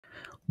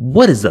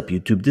What is up,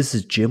 YouTube? This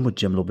is Jim with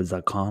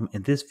JimLopez.com.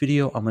 In this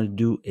video, I'm going to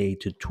do a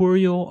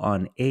tutorial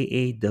on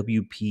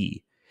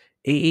AAWP.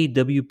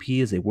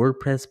 AAWP is a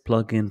WordPress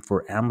plugin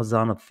for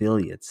Amazon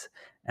affiliates.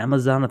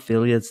 Amazon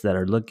affiliates that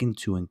are looking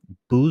to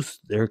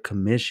boost their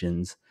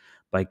commissions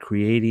by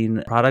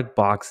creating product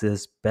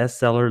boxes,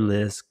 bestseller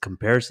lists,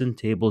 comparison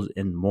tables,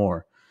 and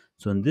more.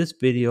 So in this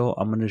video,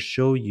 I'm going to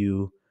show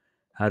you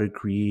how to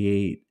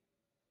create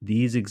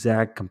these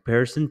exact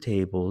comparison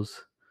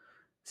tables,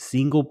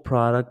 single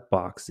product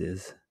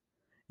boxes,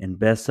 and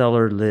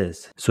bestseller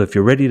lists. So if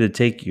you're ready to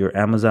take your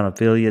Amazon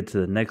affiliate to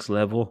the next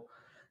level,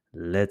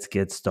 let's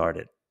get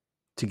started.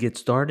 To get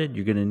started,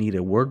 you're going to need a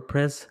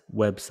WordPress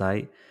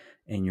website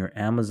and your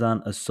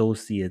Amazon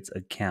Associates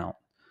account.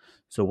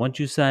 So once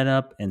you sign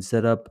up and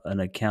set up an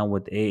account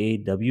with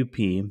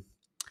AAWP,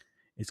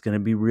 it's going to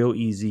be real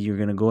easy. You're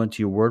going to go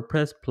into your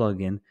WordPress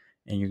plugin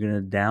and you're going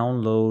to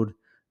download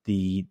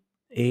the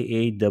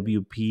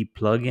AAWP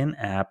plugin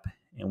app.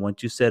 And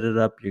once you set it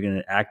up, you're going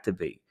to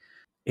activate.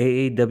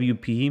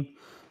 AAWP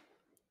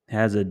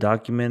has a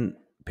document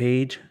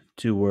page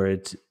to where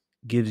it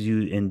gives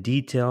you in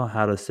detail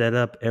how to set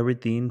up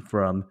everything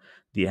from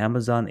the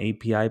Amazon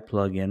API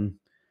plugin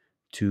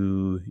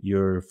to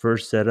your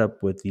first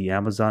setup with the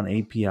Amazon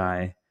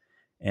API,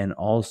 and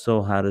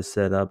also how to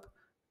set up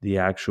the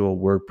actual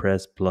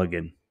WordPress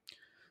plugin.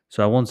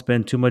 So I won't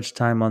spend too much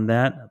time on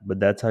that, but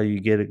that's how you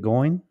get it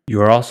going.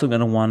 You're also going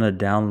to want to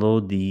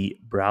download the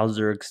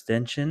browser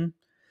extension.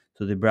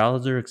 So the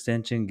browser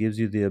extension gives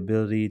you the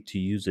ability to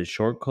use a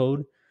short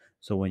code.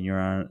 So when you're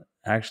on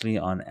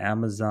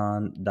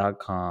Amazon.com,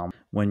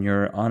 when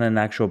you're on an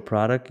actual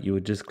product, you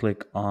would just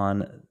click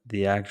on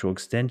the actual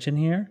extension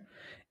here,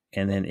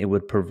 and then it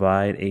would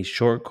provide a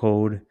short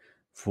code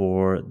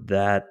for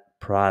that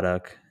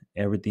product.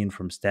 Everything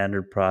from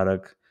standard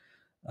product,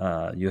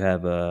 you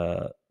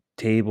have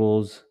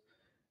tables,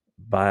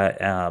 buy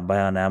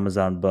on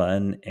Amazon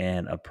button,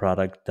 and a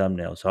product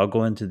thumbnail. So I'll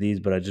go into these,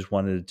 but I just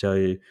wanted to tell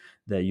you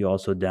that you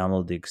also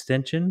download the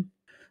extension.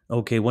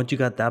 Okay, once you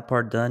got that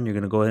part done, you're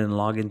going to go ahead and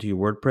log into your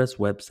WordPress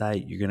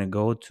website. You're going to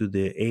go to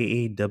the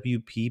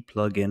AAWP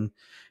plugin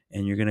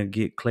and you're going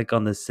to click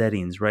on the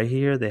settings. Right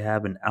here, they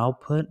have an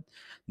output.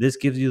 This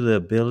gives you the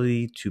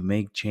ability to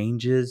make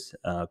changes,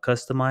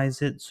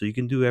 customize it. So you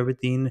can do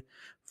everything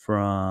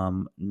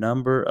from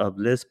number of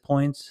list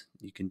points.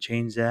 You can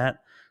change that.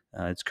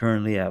 It's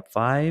currently at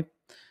 5.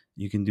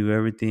 You can do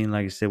everything,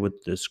 like I said,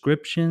 with the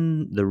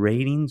description, the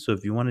rating. So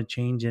if you want to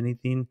change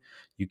anything,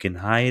 you can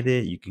hide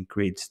it. You can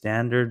create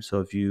standards. So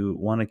if you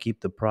want to keep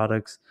the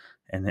products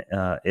and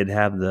it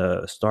have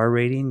the star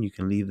rating, you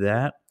can leave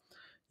that.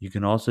 You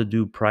can also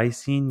do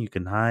pricing. You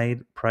can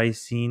hide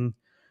pricing.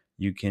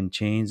 You can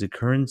change the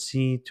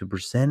currency to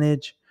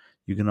percentage.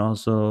 You can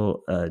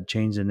also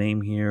change the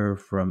name here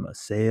from a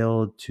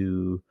sale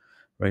to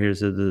right here.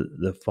 So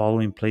the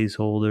following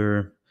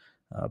placeholder,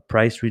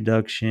 price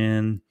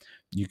reduction.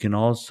 You can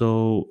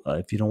also,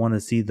 if you don't want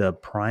to see the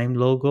Prime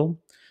logo,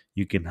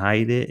 you can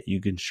hide it. You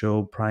can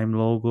show Prime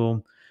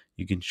logo.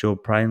 You can show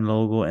Prime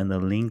logo and the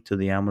link to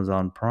the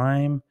Amazon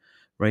Prime.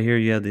 Right here,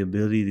 you have the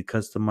ability to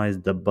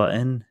customize the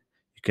button.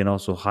 You can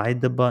also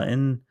hide the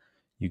button.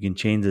 You can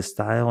change the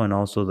style and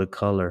also the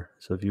color.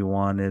 So if you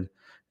wanted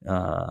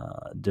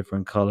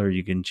different color,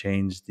 you can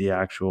change the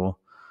actual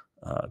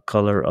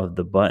color of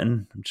the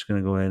button. I'm just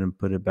going to go ahead and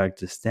put it back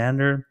to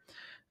standard.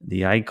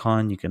 The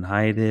icon, you can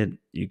hide it.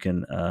 You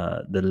can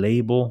the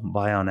label,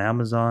 buy on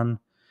Amazon.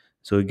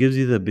 So it gives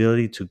you the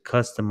ability to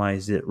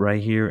customize it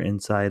right here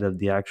inside of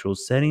the actual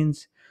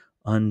settings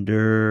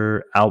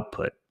under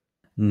output.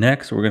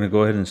 Next, we're going to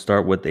go ahead and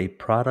start with a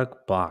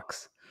product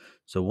box.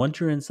 So once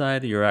you're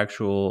inside your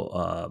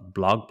actual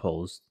blog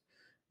post,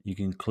 you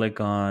can click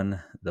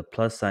on the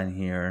plus sign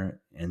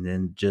here and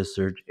then just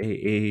search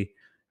AAWP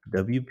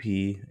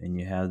and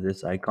you have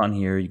this icon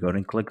here. You go ahead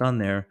and click on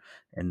there,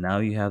 and now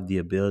you have the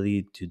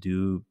ability to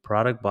do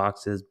product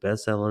boxes,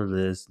 bestseller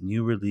lists,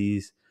 new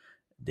release,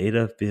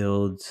 data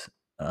fields,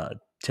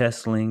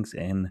 test links,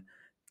 and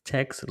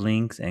text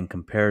links and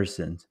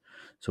comparisons.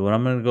 So what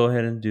I'm going to go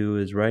ahead and do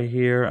is right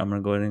here, I'm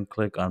going to go ahead and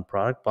click on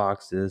product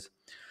boxes.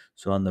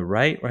 So on the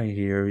right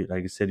here,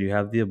 like I said, you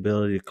have the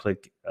ability to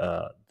click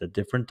the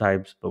different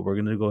types, but we're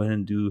going to go ahead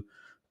and do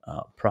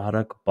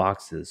product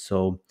boxes.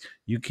 So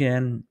you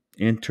can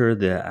enter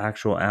the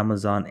actual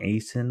Amazon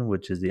ASIN,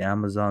 which is the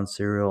Amazon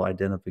serial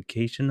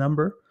identification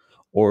number,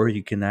 or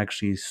you can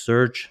actually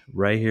search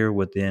right here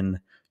within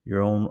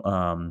your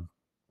own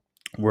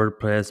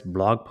WordPress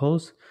blog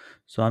post.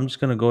 So I'm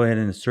just going to go ahead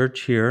and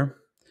search here,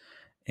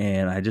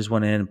 and I just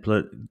went in and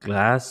put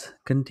glass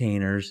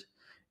containers,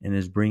 and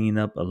it's bringing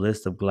up a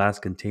list of glass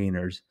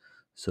containers.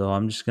 So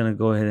I'm just going to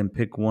go ahead and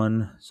pick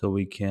one so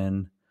we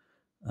can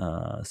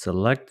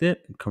select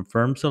it,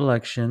 confirm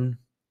selection,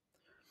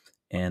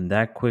 and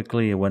that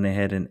quickly it went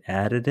ahead and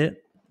added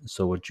it.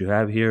 So what you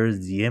have here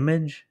is the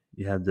image,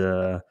 you have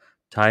the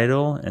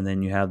title, and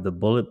then you have the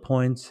bullet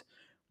points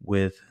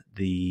with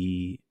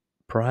the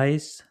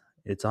price.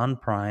 It's on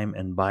Prime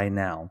and buy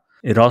now.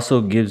 It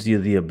also gives you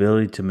the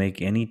ability to make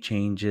any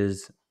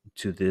changes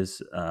to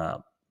this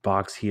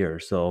box here.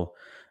 So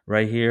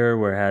right here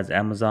where it has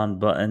Amazon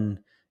button,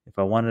 if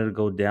I wanted to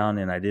go down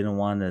and I didn't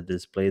want to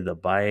display the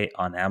buy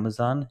on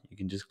Amazon, you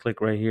can just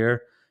click right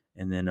here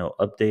and then it'll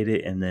update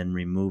it and then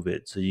remove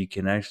it. So you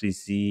can actually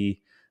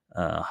see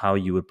how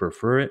you would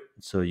prefer it.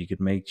 So you could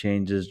make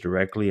changes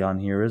directly on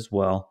here as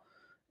well.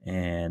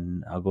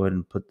 And I'll go ahead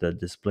and put the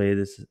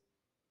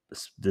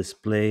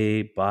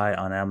display buy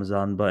on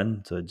Amazon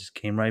button. So it just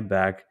came right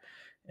back.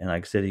 And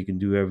like I said, you can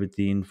do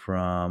everything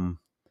from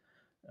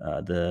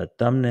the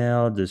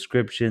thumbnail,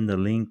 description, the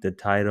link, the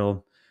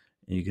title.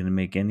 You can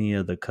make any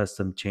of the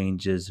custom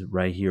changes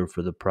right here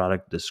for the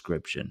product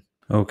description.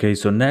 Okay,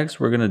 so next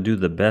we're gonna do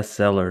the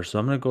bestseller. So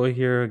I'm gonna go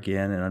here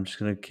again, and I'm just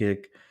gonna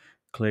click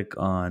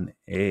on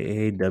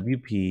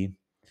AAWP.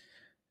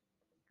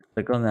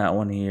 Click on that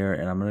one here,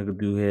 and I'm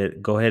gonna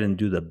go ahead and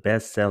do the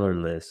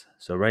bestseller list.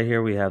 So right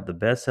here we have the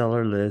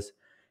bestseller list,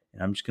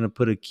 and I'm just gonna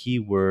put a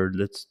keyword.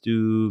 Let's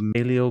do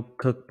paleo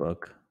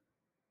cookbook.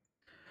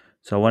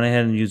 So I went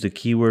ahead and used the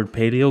keyword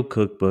paleo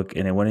cookbook,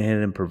 and it went ahead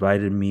and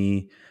provided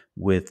me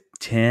with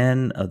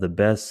 10 of the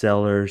best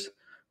sellers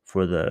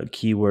for the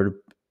keyword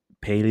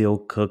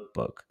paleo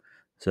cookbook.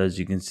 So as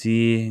you can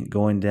see,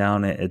 going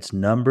down, it's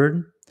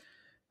numbered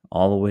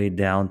all the way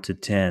down to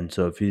 10.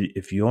 So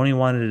if you only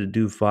wanted to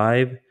do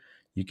 5,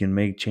 you can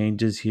make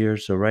changes here.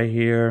 So right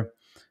here,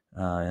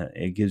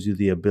 it gives you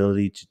the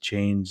ability to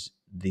change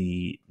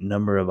the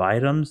number of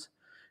items.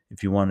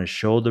 If you want to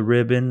show the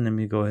ribbon, let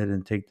me go ahead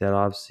and take that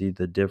off, see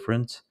the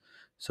difference.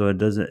 So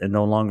it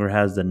no longer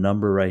has the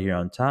number right here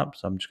on top.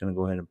 So I'm just going to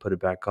go ahead and put it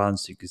back on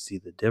so you can see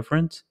the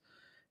difference.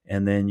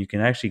 And then you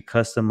can actually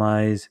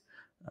customize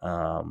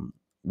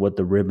what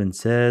the ribbon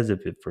says.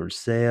 If it's for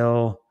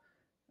sale,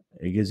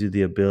 it gives you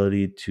the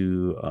ability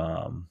to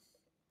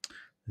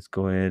let's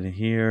go ahead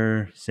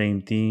here,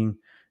 same thing,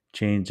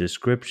 change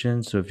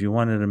description. So if you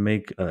wanted to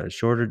make a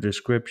shorter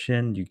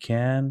description, you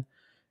can.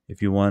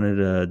 If you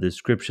wanted a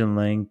description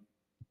length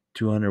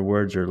 200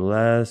 words or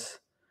less,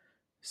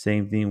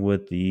 same thing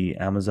with the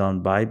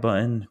Amazon buy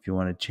button. If you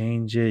want to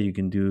change it, you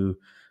can do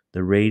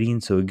the rating.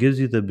 So it gives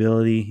you the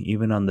ability,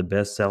 even on the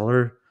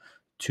bestseller,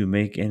 to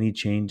make any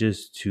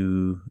changes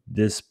to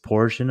this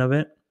portion of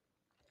it.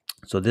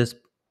 So this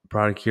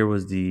product here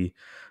was the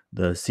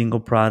single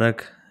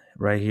product.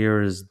 Right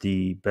here is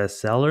the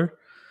bestseller.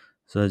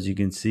 So as you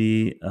can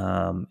see,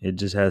 it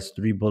just has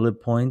 3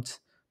 bullet points: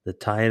 the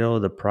title,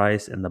 the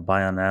price, and the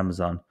buy on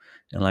Amazon.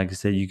 And like I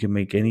said, you can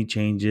make any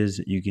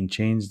changes. You can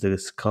change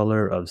this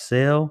color of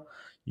sale.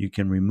 You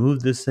can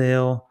remove the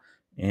sale,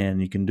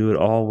 and you can do it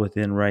all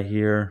within right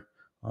here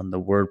on the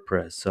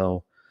WordPress.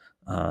 So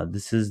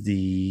this is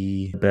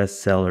the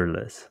bestseller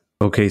list.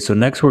 Okay, so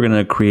next we're going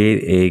to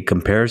create a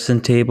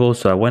comparison table.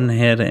 So I went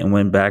ahead and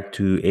went back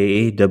to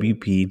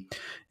AAWP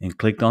and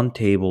clicked on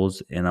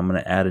tables, and I'm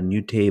going to add a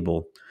new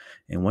table.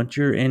 And once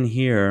you're in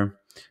here,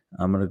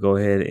 I'm going to go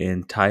ahead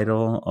and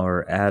title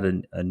or add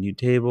a new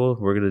table.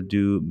 We're going to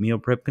do meal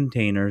prep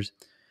containers,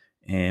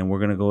 and we're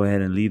going to go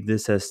ahead and leave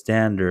this as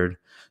standard.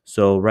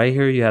 So right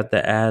here, you have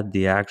to add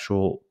the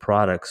actual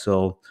product.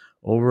 So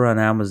over on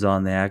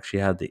Amazon, they actually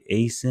have the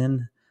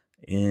ASIN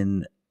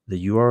in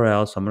the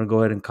URL. So I'm going to go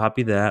ahead and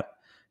copy that,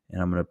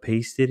 and I'm going to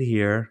paste it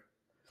here.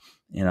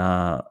 And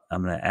I'm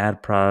going to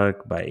add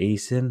product by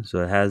ASIN.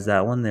 So it has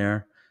that one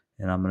there.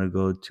 And I'm going to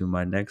go to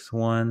my next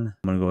one.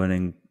 I'm going to go ahead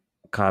and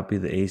copy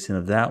the ASIN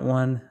of that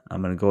one.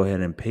 I'm going to go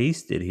ahead and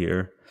paste it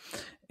here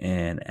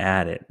and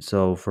add it.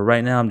 So for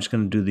right now, I'm just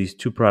going to do these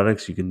 2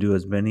 products. You can do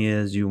as many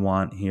as you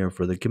want here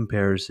for the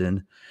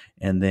comparison.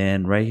 And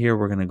then right here,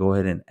 we're going to go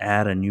ahead and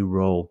add a new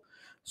row.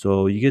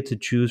 So you get to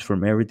choose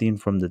from everything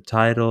from the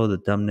title, the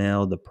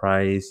thumbnail, the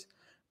price,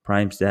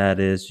 prime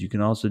status. You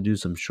can also do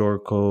some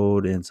short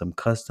code and some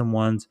custom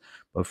ones.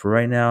 But for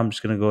right now, I'm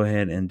just going to go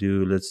ahead and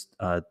do,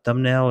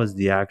 thumbnail is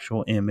the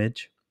actual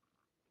image.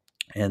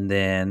 And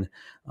then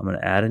I'm going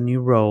to add a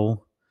new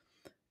row,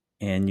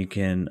 and you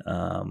can,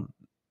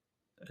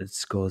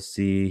 let's go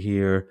see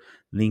here,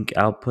 link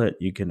output.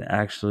 You can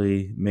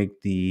actually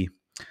make the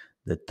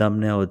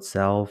thumbnail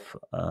itself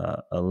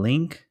a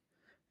link.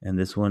 And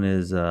this one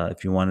is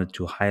if you wanted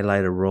to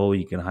highlight a row,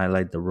 you can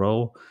highlight the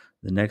row.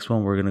 The next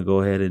one we're going to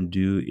go ahead and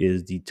do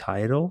is the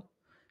title.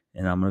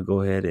 And I'm going to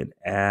go ahead and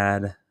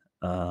add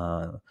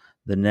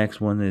the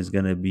next one is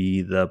going to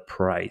be the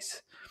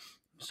price.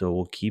 So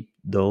we'll keep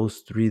those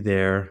 3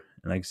 there.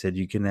 And like I said,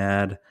 you can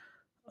add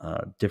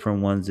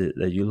different ones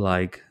that you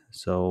like.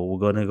 So we're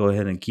going to go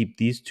ahead and keep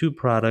these 2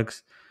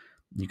 products.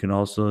 You can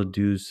also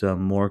do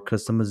some more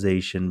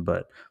customization,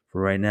 but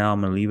for right now,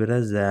 I'm going to leave it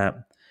as that.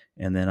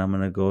 And then I'm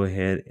going to go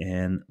ahead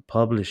and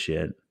publish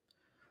it.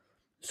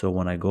 So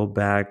when I go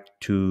back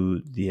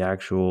to the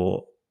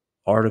actual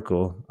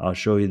article, I'll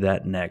show you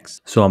that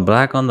next. So I'm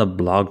back on the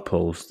blog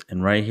post,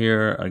 and right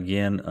here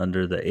again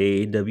under the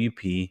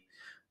AAWP,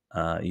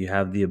 you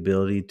have the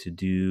ability to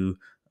do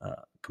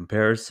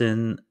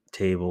comparison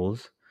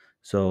tables.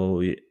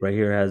 So right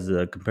here has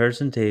the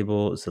comparison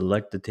table,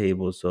 select the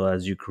table. So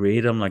as you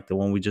create them, like the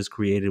one we just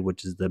created,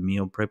 which is the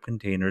meal prep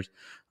containers,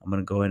 I'm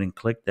going to go ahead and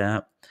click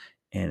that.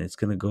 and it's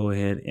going to go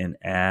ahead and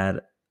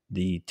add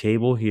the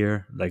table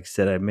here. Like I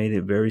said, I made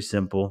it very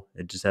simple.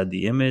 It just had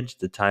the image,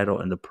 the title,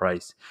 and the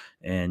price.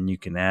 And you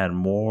can add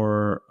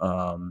more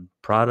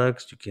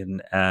products. You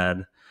can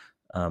add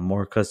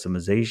more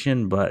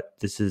customization, but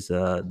this is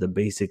the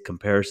basic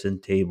comparison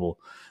table.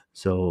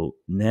 So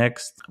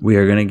next, we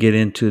are going to get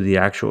into the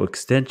actual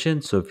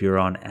extension. So if you're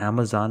on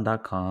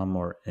Amazon.com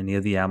or any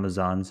of the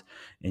Amazons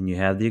and you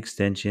have the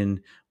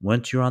extension,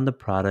 once you're on the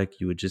product,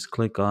 you would just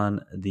click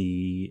on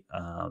the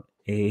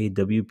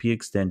AAWP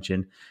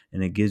extension,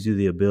 and it gives you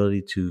the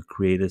ability to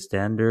create a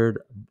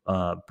standard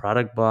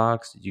product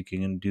box. You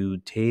can do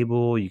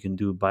table, you can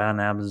do buy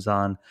on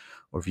Amazon,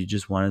 or if you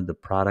just wanted the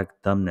product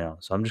thumbnail.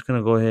 So I'm just going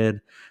to go ahead,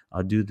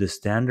 I'll do the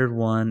standard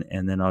one,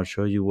 and then I'll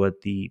show you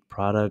what the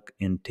product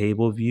in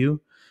table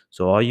view.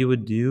 So all you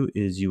would do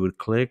is you would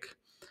click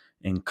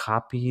and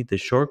copy the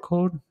short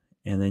code,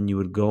 and then you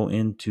would go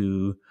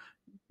into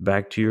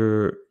back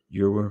to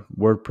your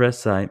WordPress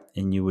site,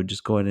 and you would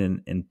just go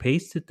ahead and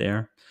paste it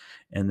there.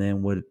 And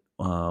then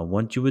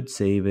once you would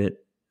save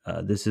it,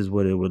 this is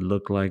what it would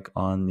look like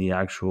on the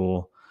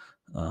actual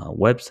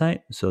website.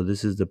 So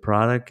this is the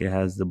product. It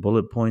has the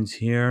bullet points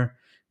here.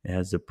 It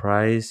has the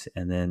price,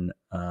 and then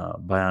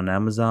buy on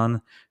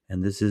Amazon.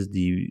 And this is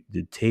the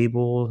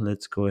table.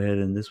 Let's go ahead,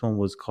 and this one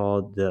was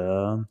called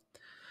the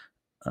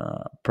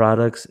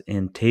products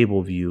in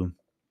table view.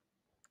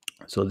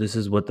 So this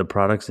is what the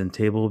products in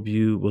table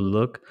view will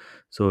look.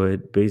 So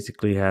it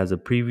basically has a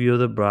preview of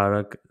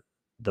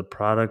the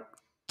product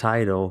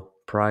title,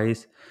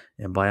 price,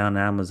 and buy on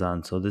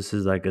Amazon. So this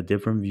is like a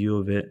different view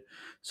of it.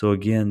 So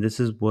again, this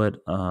is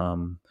what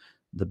the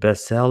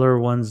bestseller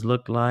ones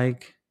look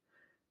like.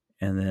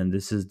 And then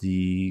this is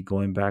the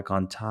going back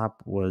on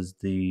top was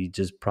the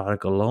just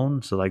product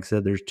alone. So like I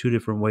said, there's two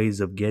different ways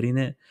of getting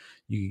it.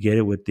 You can get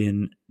it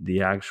within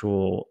the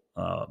actual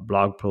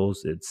blog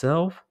post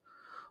itself,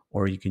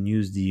 or you can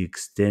use the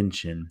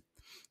extension.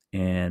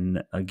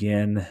 And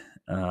again,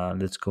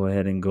 let's go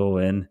ahead and go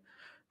in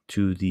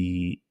to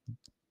the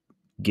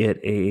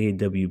get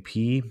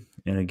AAWP.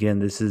 And again,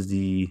 this is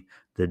the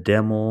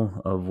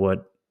demo of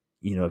what,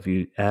 if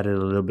you added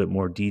a little bit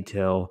more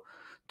detail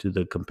to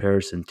the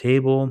comparison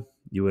table,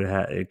 you would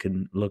have, it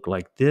can look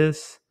like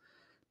this.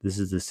 This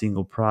is the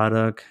single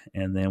product.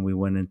 And then we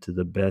went into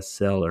the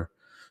bestseller.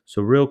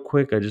 So real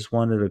quick, I just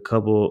wanted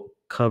to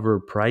cover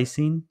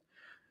pricing.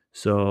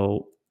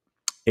 So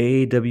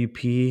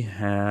AAWP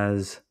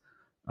has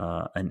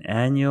an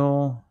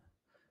annual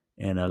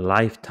and a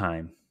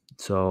lifetime.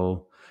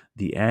 So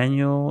the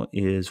annual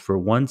is for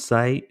one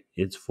site,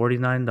 it's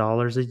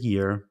 $49 a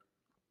year,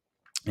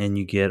 and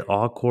you get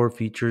all core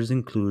features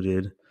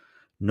included,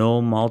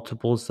 no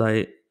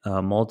multi-site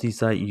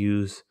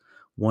use,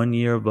 1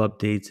 year of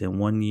updates, and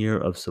 1 year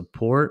of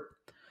support.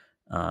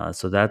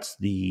 So that's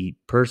the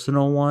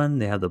personal one.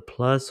 They have the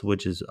plus,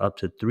 which is up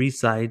to 3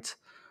 sites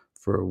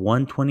for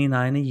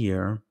 $129 a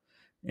year.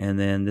 And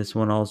then this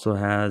one also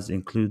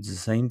includes the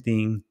same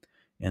thing.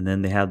 And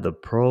then they have the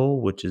pro,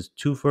 which is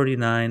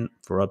 $249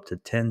 for up to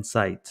 10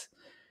 sites.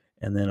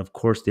 And then of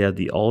course they have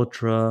the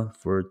ultra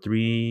for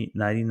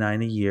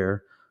 $399 a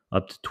year,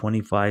 up to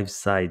 25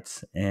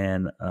 sites.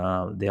 And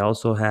they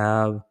also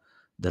have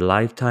the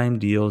lifetime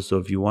deal. So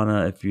if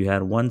you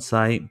had one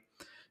site,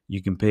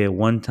 you can pay a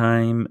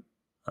one-time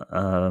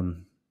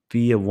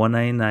fee of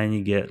 $199.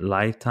 You get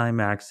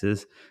lifetime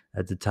access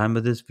at the time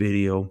of this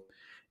video.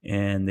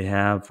 And they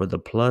have, for the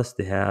plus,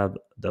 they have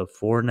the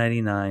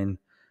 $499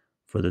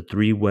 for the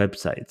 3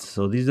 websites.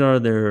 So these are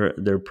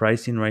their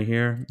pricing right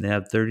here. They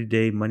have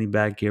 30-day money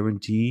back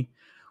guarantee.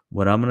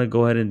 What I'm going to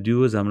go ahead and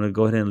do is I'm going to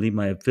go ahead and leave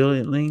my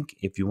affiliate link.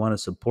 If you want to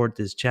support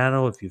this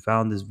channel, if you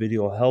found this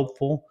video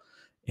helpful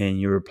and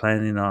you're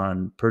planning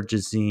on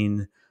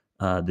purchasing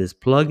this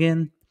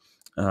plugin,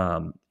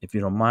 if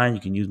you don't mind,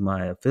 you can use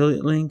my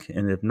affiliate link.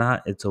 And if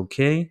not, it's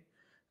okay.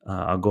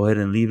 I'll go ahead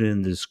and leave it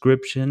in the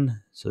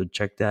description. So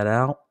check that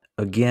out.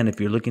 Again, if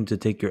you're looking to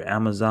take your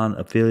Amazon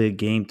affiliate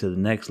game to the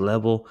next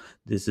level,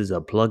 this is a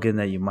plugin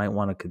that you might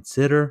want to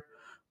consider.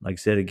 Like I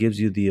said, it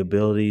gives you the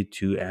ability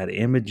to add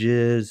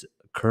images,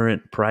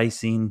 current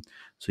pricing,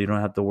 so you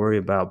don't have to worry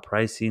about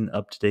pricing,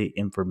 up-to-date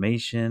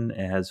information.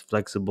 It has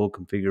flexible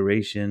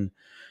configuration.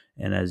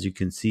 And as you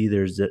can see,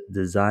 there's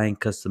design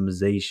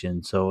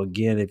customization. So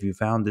again, if you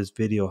found this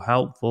video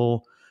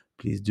helpful,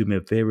 please do me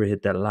a favor,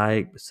 hit that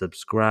like,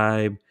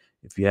 subscribe.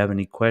 If you have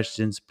any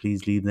questions,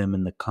 please leave them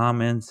in the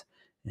comments.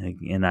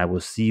 And I will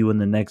see you in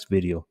the next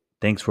video.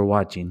 Thanks for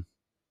watching.